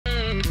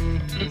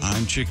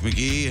I'm Chick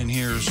McGee, and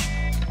here's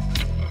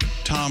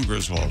Tom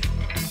Griswold.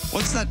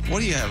 What's that? What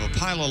do you have? A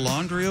pile of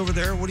laundry over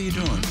there? What are you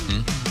doing?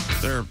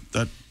 There,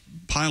 that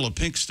pile of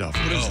pink stuff.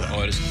 What is that?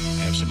 I just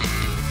have some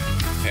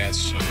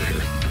hats over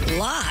here. A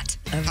lot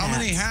of How hats.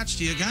 many hats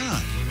do you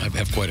got? I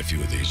have quite a few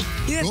of these.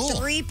 You have Cool.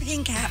 4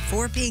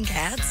 pink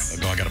hats?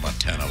 I got about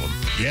 10 of them.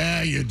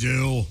 Yeah, you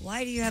do.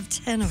 Why do you have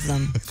 10 of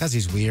them? Because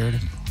he's weird.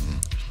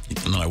 And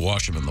then I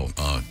wash them in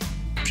the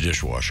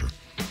dishwasher.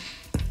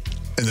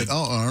 And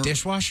then,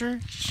 Dishwasher?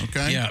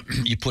 okay. Yeah,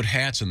 you put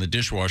hats in the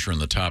dishwasher in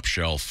the top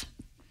shelf.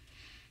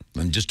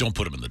 And just don't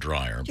put them in the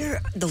dryer. You're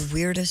the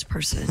weirdest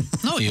person.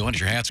 No, you want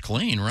your hats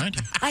clean, right?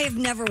 I have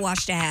never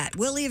washed a hat.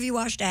 Willie, have you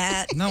washed a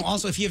hat? No,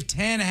 also, if you have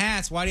 10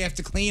 hats, why do you have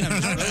to clean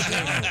them?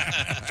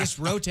 Just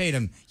rotate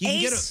them. You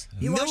can get Ace,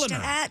 a you washed a milliner.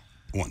 hat?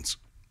 Once.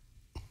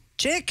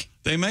 Chick?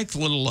 They make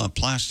little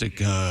plastic,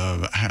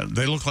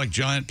 they look like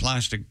giant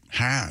plastic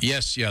hats.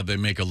 Yes, yeah, they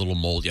make a little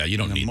mold. Yeah, you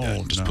don't need that.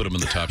 mold, Just no. put them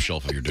in the top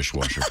shelf of your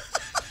dishwasher.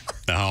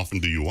 Now, how often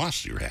do you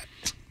wash your hat?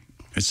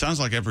 It sounds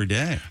like every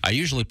day. I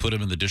usually put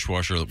them in the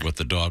dishwasher with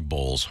the dog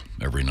bowls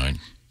every night.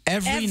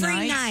 Every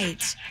night?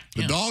 night.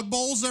 The dog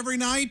bowls every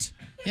night?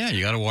 Yeah,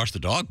 you got to wash the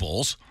dog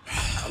bowls.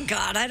 Oh,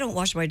 God, I don't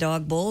wash my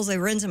dog bowls. I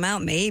rinse them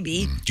out,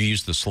 maybe. Do you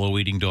use the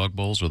slow-eating dog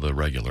bowls or the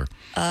regular?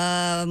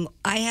 I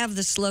have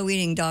the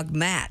slow-eating dog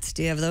mats.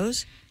 Do you have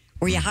those?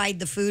 Where you hide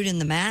the food in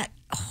the mat?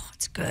 Oh,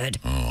 it's good.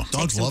 Oh. Takes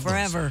Dogs them love those.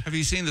 forever. Have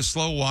you seen the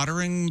slow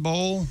watering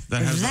bowl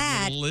that has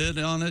That- a little lid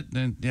on it?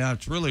 And yeah,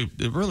 it really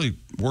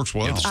works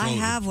well. Yeah, the I slow-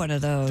 have one of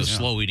The those.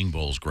 slow-eating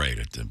bowl's great,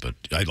 but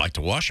I'd like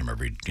to wash them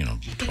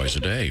twice a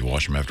day. You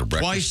wash them after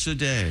breakfast. Twice a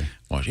day.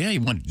 Yeah,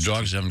 you want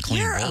dogs having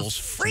clean You're a bowls.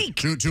 freak.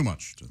 Too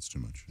much. That's too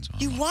much.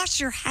 You wash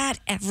your hat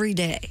every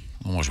day.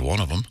 I'll wash one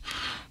of them.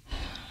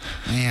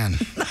 Man.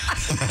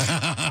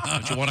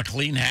 Don't you want a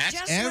clean hat?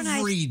 Just when I-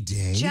 Every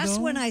day, Just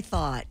though? when I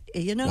thought,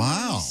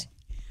 Wow.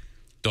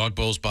 Dog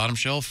bowls, bottom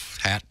shelf,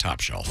 hat, top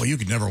shelf. Well, you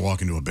could never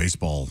walk into a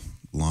baseball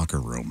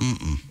locker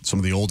room. Some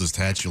of the oldest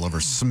hats you'll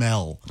ever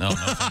smell. No, no.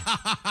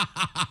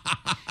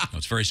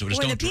 It's very simple.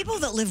 Just Boy, the don't. people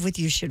that live with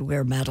you should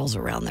wear medals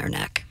around their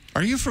neck.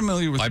 Are you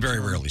familiar with? I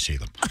very rarely see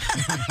them.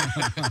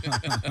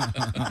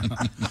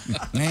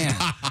 Man.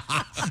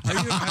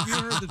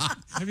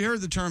 Have you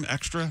heard the term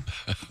extra?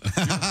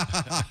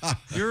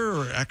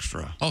 You're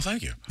extra. Oh,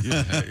 thank you.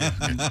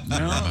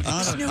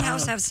 This new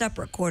house have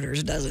separate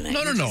quarters, doesn't it?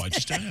 No.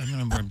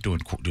 I'm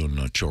doing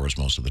chores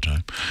most of the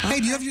time.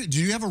 Hey, do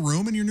you have a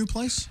room in your new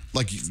place?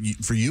 Like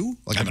for you?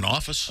 Like I have an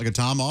office. Like a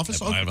Tom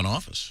office? I have an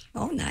office.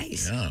 Oh,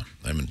 nice. Yeah,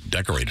 I haven't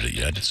decorated it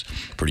yet. It's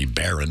pretty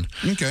barren.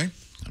 Okay.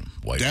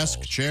 White Desk,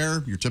 walls.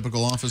 chair, your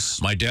typical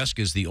office? My desk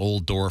is the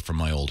old door from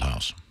my old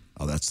house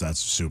Oh, that's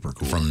super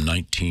cool. from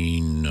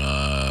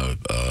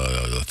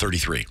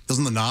 1933.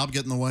 Doesn't the knob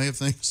get in the way of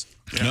things?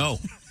 No.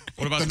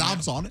 What about The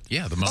knob's on it?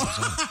 Yeah, the knob's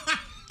on it.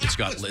 It's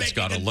got a leaded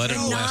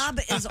The glass. knob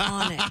is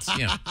on it.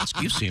 Yeah,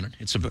 you've seen it.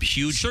 It's a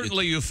huge.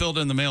 Certainly, you filled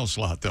in the mail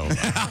slot, though.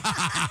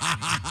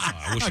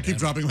 I wish I it keep had.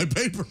 dropping my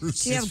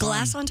papers. Do you have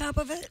glass on top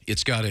of it?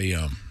 It's got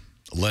a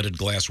leaded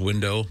glass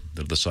window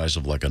the size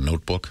of like a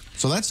notebook.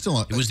 So that's still...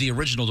 It was the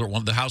original door. My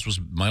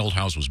old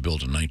house was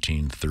built in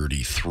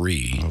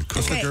 1933.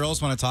 If the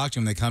girls want to talk to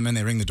him, they come in,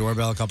 they ring the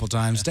doorbell a couple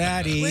times.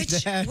 Daddy, Daddy.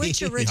 Which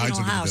hides original under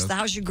the house? desk. The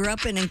house you grew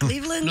up in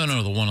Cleveland? No,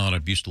 the one that I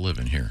used to live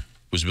in here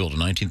was built in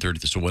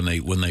 1930. So when they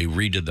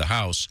redid the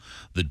house,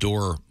 the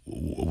door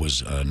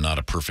was not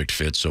a perfect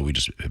fit. So we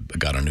just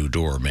got a new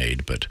door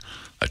made. But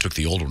I took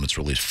the old one. It's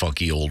really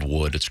funky old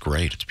wood. It's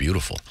great. It's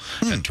beautiful.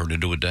 And turned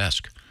into a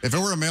desk. If it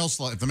were a mail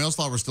slot, if the mail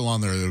slot were still on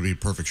there, it would be a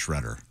perfect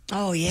shredder.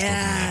 Oh,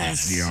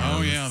 yes.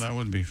 Oh yeah, that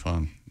would be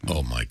fun.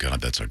 Oh my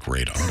God, that's a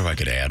great. I wonder if I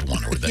could add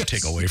one, or would that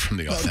take away from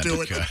the authentic?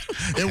 Do it.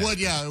 It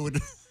would, yeah, it would.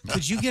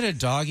 Could you get a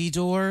doggy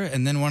door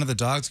and then one of the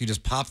dogs could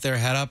just pop their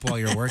head up while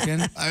you're working?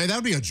 I mean, that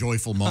would be a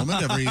joyful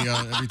moment every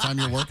time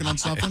you're working on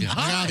something.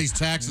 Yeah, these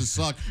taxes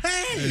suck.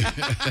 Hey!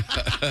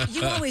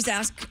 You always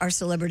ask our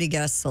celebrity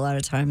guests a lot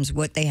of times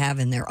what they have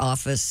in their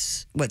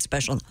office, what's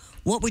special.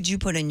 What would you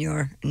put in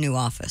your new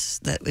office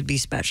that would be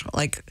special?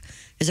 Like,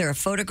 is there a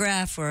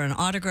photograph or an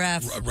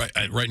autograph?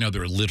 Right now,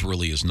 there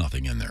literally is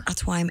nothing in there.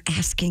 That's why I'm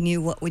asking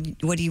you, what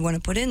do you want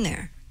to put in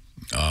there?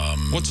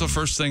 What's the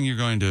first thing you're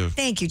going to?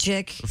 Thank you,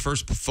 Chick. The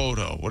first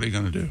photo. What are you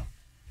going to do?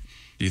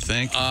 Do you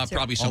think?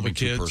 Probably something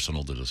too kids?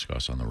 personal to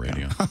discuss on the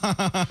radio.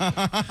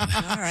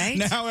 All right.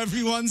 Now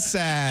everyone's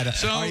sad.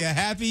 So- Are you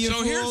happy, you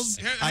so fools?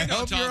 I know,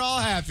 hope Tom. you're all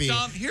happy.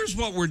 Tom, here's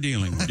what we're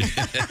dealing with.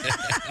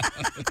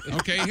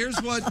 Okay, here's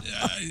what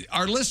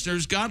our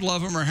listeners, God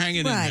love them, are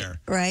hanging in there.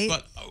 Right.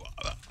 But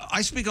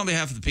I speak on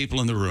behalf of the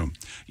people in the room.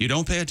 You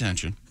don't pay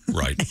attention.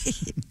 Right.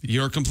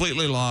 You're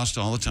completely lost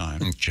all the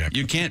time. Check.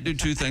 You can't do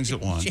two things at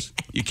once.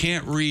 You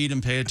can't read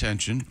and pay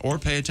attention, or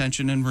pay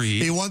attention and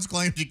read. He once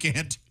claimed you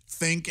can't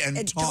think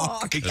and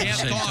talk. He can't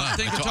talk.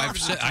 Think and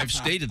talk. I've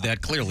stated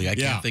that clearly. I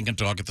can't think and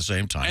talk at the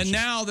same time. And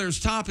now there's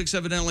topics,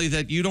 evidently,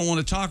 that you don't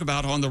want to talk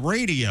about on the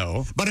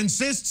radio. But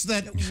insists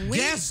that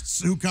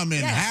guests who come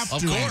in have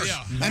to answer.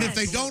 And if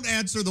they don't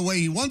answer the way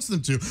he wants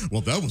them to,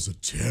 well, that was a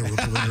terrible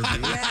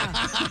interview.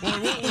 Boy,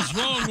 what was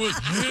wrong with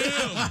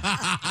him?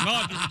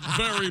 Not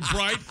very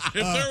bright.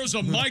 If there was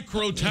a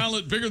micro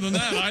talent bigger than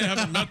that, I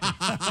haven't met them.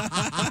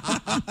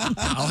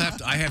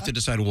 I have to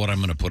decide what I'm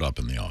going to put up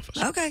in the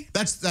office. Okay.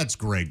 That's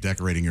great,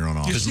 decorating your own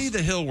office. You see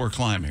the hill we're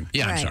climbing.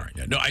 Yeah, Right. I'm sorry.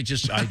 No, I'm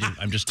just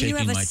Do you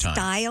taking have my a time.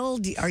 style?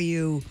 Are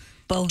you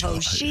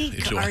boho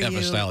chic? Do I have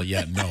a style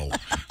yet? No.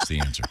 That's the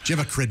answer. Do you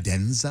have a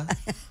credenza?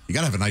 You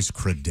got to have a nice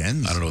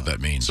credenza. I don't know what that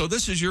means. So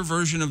this is your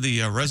version of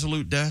the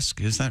Resolute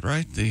desk, is that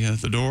right?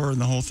 The door and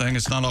the whole thing.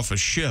 It's not off a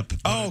ship.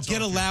 Oh,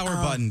 get a lower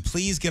button.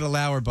 Please get a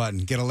lower button.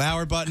 Get a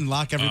lower button,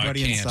 lock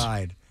everybody can't.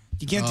 inside.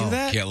 You can't do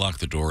that? Can't lock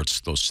the door.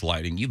 It's those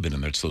sliding. You've been in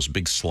there. It's those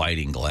big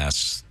sliding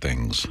glass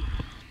things.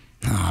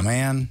 Oh,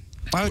 man.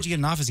 Why would you get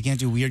an office you can't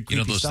do weird,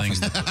 creepy those stuff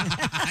things in?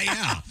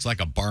 Yeah. It's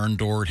like a barn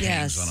door. It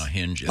hangs on a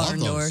hinge. Barn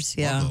doors,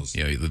 yeah.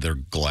 Yeah, they're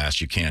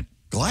glass. You can't.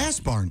 Glass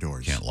barn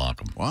doors. Can't lock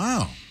them.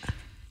 Wow.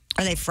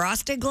 Are they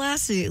frosted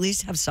glass so you at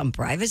least have some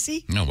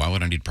privacy? No, why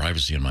would I need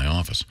privacy in my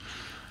office?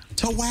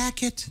 To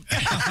whack it.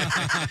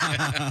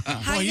 How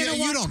Well, you yeah, gonna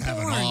you watch don't have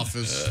an porn?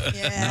 office.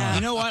 Yeah.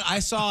 You know what? I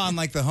saw on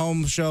like the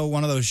home show,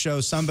 one of those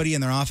shows, somebody in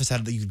their office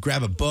had you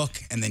grab a book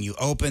and then you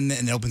open it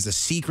and it opens a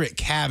secret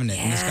cabinet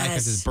and this guy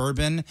has his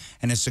bourbon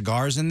and his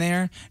cigars in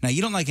there. Now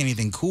you don't like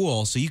anything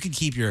cool, so you could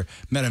keep your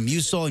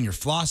Metamucil and your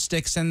floss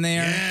sticks in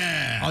there.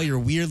 Yeah. All your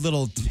weird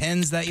little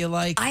pens that you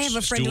like. I have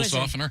a friend who Stool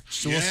has softener?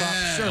 Stool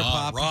softener. Sure,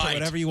 Pop. Right. Put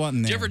whatever you want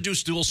in there. Do you ever do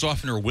stool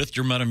softener with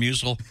your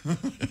Metamucil?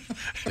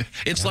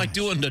 It's like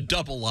doing a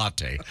double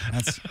latte.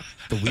 That's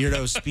the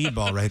weirdo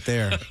speedball right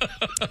there.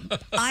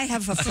 I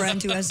have a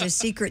friend who has a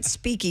secret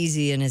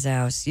speakeasy in his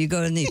house. You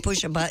go in there, you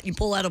push a button, you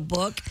pull out a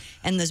book,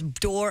 and this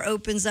door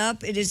opens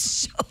up. It is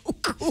so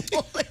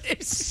cool. It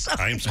is so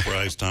I am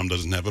surprised Tom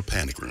doesn't have a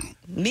panic room.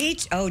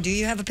 Meat? Oh, do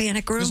you have a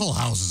panic room? This whole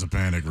house is a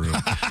panic room.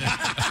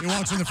 He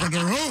walks in the front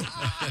door. Oh!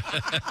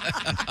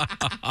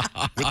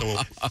 With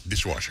the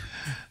dishwasher.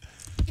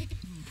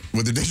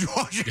 With the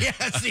dishwasher?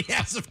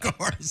 Yes, of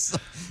course.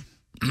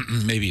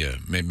 maybe a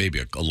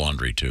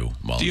laundry too.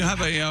 Well, Do you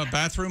have a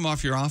bathroom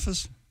off your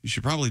office? You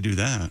should probably do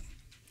that.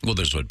 Well,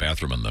 there's a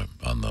bathroom on the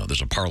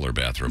there's a parlor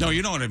bathroom. No,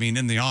 you know what I mean.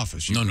 In the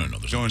office. You No.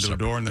 Go into the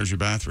door and there's your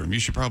bathroom. You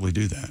should probably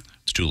do that.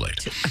 It's too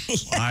late.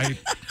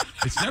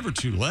 It's never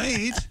too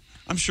late.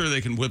 I'm sure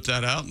they can whip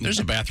that out in There's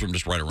a bathroom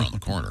just right around the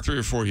corner. 3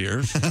 or 4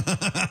 years.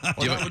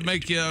 Well, that would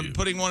make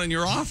putting one in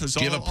your office.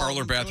 Do you have a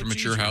parlor bathroom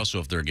at your house? So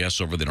if there are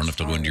guests over, they don't have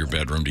to go into your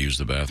bedroom to use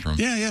the bathroom?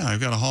 Yeah. I've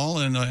got a hall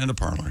and a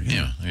parlor.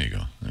 Yeah, there you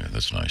go. Yeah,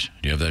 that's nice.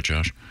 Do you have that,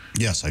 Josh?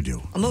 Yes, I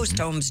do. Most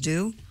homes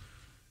do.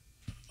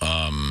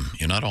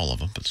 Yeah, not all of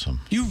them, but some.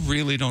 You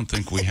really don't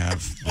think we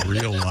have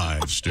real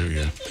lives, do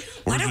you?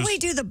 Why don't we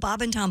do the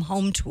Bob and Tom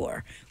home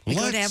tour? We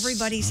go to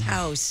everybody's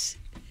house.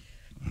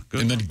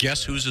 And then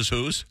guess whose is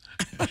whose?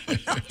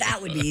 That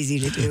would be easy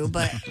to do,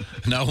 but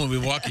Now, when we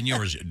walk in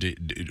yours,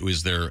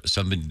 is there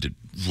something to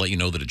let you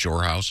know that it's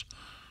your house?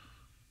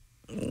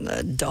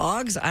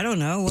 dogs? I don't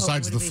know.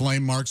 Besides What the would it be?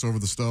 flame marks over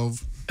the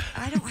stove.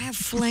 I don't have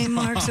flame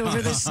marks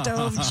over the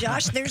stove,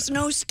 Josh. There's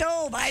no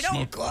stove. I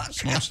don't cook.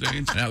 Smoke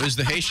stains. Now, is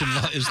the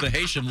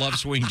Haitian love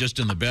swing just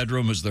in the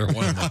bedroom? Is there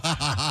one?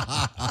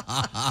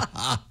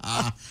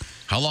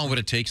 How long would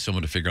it take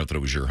someone to figure out that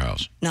it was your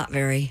house? Not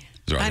very.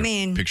 Are I there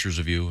mean, pictures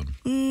of you?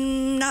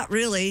 not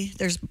really.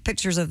 There's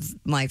pictures of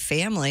my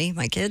family,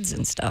 my kids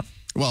and stuff.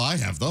 Well, I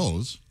have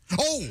those.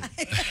 Oh!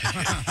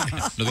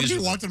 No, When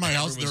you walked in my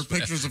house, there are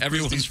pictures of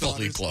everyone's Christy's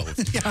fully daughters.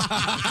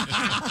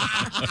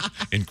 clothed.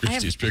 In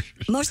Christy's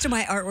pictures. Most of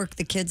my artwork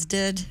the kids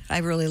did. I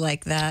really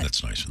like that.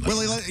 That's nice.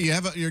 Willie,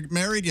 you're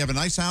married, you have a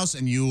nice house,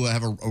 and you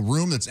have a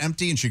room that's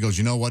empty, and she goes,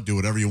 you know what, do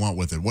whatever you want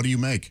with it. What do you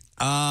make?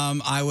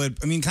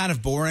 Kind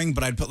of boring,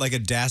 but I'd put like a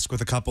desk with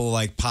a couple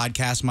like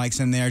podcast mics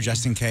in there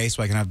just in case,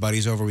 so I can have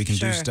buddies over. We can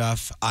do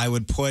stuff. I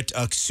would put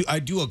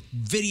I'd do a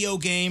video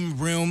game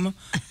room.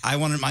 I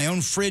wanted my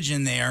own fridge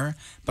in there,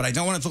 but I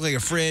don't want it to look like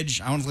a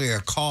fridge. I want it to look like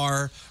a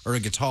car or a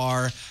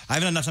guitar. I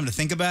haven't had enough time to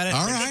think about it.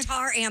 All The right.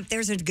 guitar amp.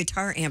 There's a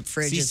guitar amp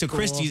fridge. See, It's so cool.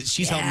 Christy,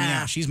 she's helping me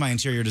out. She's my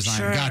interior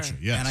designer. Sure. Gotcha,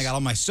 yes. And I got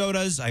all my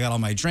sodas. I got all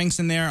my drinks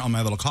in there, all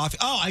my little coffee.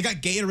 Oh, I got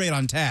Gatorade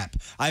on tap.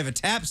 I have a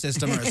tap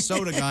system or a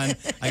soda gun.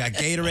 I got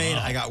Gatorade.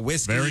 I got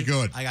whiskey. Very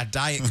good. I got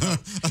Diet Coke.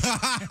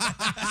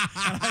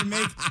 And I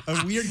make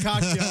a weird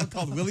cocktail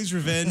called Willie's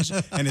Revenge,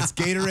 and it's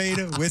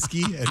Gatorade,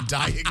 whiskey, and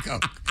Diet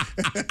Coke.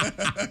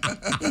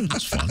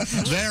 That's fun.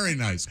 Very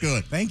nice.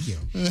 Good. Thank you.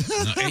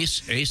 Now,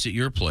 Ace, at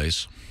your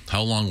place,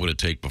 how long would it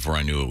take before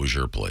I knew it was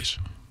your place?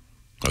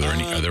 Are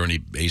there any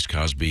Ace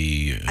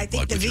Cosby I think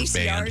like the with your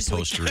band VCRs would-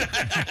 poster?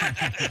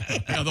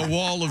 Yeah, the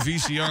wall of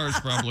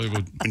VCRs probably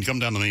would. When you come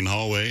down the main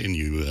hallway and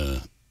you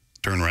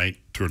turn right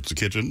towards the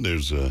kitchen,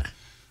 there's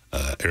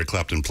Eric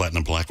Clapton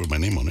Platinum Plaque with my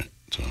name on it.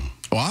 So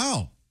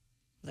Wow.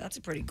 That's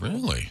pretty cool.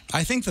 Really?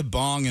 I think the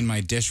bong in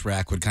my dish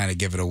rack would kind of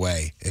give it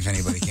away if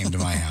anybody came to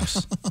my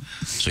house.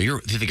 So do you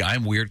think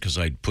I'm weird because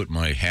I put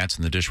my hats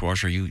in the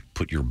dishwasher? You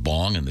put your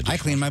bong in the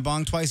dishwasher? I cleaned my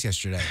bong twice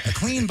yesterday. A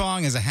clean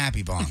bong is a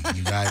happy bong,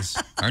 you guys.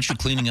 Aren't you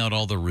cleaning out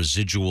all the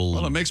residual?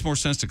 Well, it makes more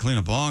sense to clean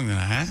a bong than a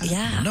hat.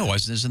 Yeah. No,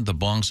 isn't the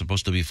bong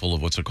supposed to be full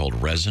of what's it called,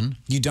 resin?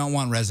 You don't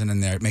want resin in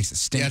there. It makes it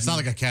stink. Yeah, it's not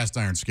like a cast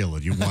iron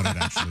skillet. You want it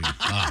actually.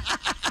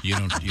 You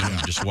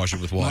don't just wash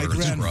it with water My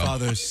and scrub.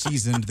 grandfather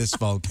seasoned this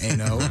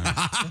volcano.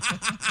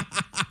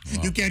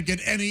 You can't get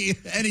any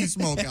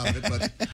smoke out of it, but